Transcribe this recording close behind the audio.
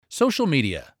Social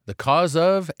media, the cause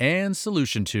of and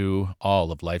solution to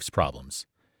all of life's problems.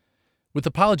 With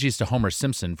apologies to Homer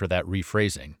Simpson for that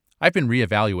rephrasing, I've been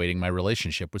reevaluating my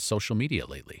relationship with social media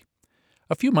lately.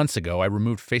 A few months ago, I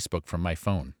removed Facebook from my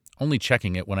phone, only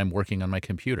checking it when I'm working on my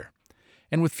computer.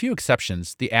 And with few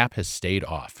exceptions, the app has stayed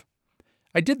off.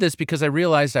 I did this because I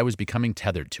realized I was becoming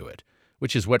tethered to it,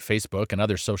 which is what Facebook and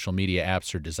other social media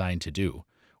apps are designed to do.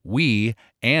 We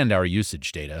and our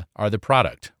usage data are the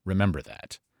product, remember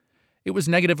that. It was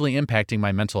negatively impacting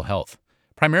my mental health,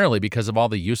 primarily because of all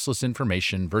the useless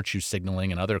information, virtue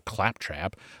signaling, and other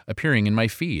claptrap appearing in my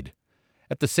feed.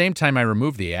 At the same time I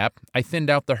removed the app, I thinned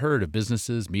out the herd of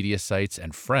businesses, media sites,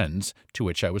 and friends to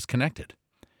which I was connected.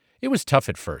 It was tough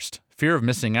at first. Fear of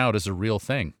missing out is a real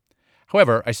thing.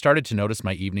 However, I started to notice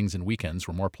my evenings and weekends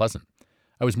were more pleasant.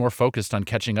 I was more focused on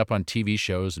catching up on TV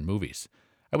shows and movies.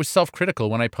 I was self-critical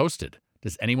when I posted.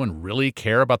 Does anyone really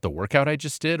care about the workout I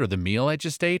just did or the meal I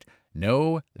just ate?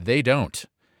 No, they don't.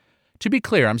 To be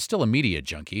clear, I'm still a media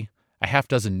junkie. A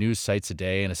half-dozen news sites a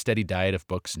day and a steady diet of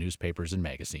books, newspapers, and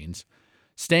magazines.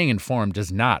 Staying informed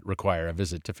does not require a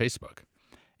visit to Facebook.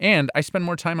 And I spend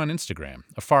more time on Instagram,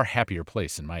 a far happier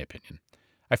place in my opinion.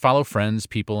 I follow friends,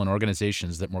 people, and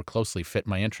organizations that more closely fit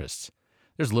my interests.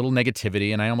 There's little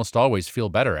negativity, and I almost always feel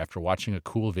better after watching a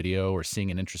cool video or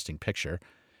seeing an interesting picture.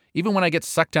 Even when I get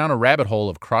sucked down a rabbit hole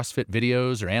of CrossFit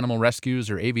videos or animal rescues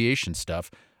or aviation stuff,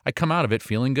 I come out of it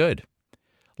feeling good.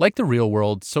 Like the real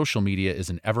world, social media is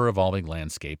an ever-evolving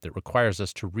landscape that requires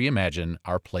us to reimagine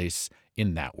our place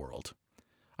in that world.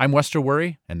 I'm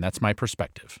Wuori, and that's my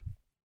perspective.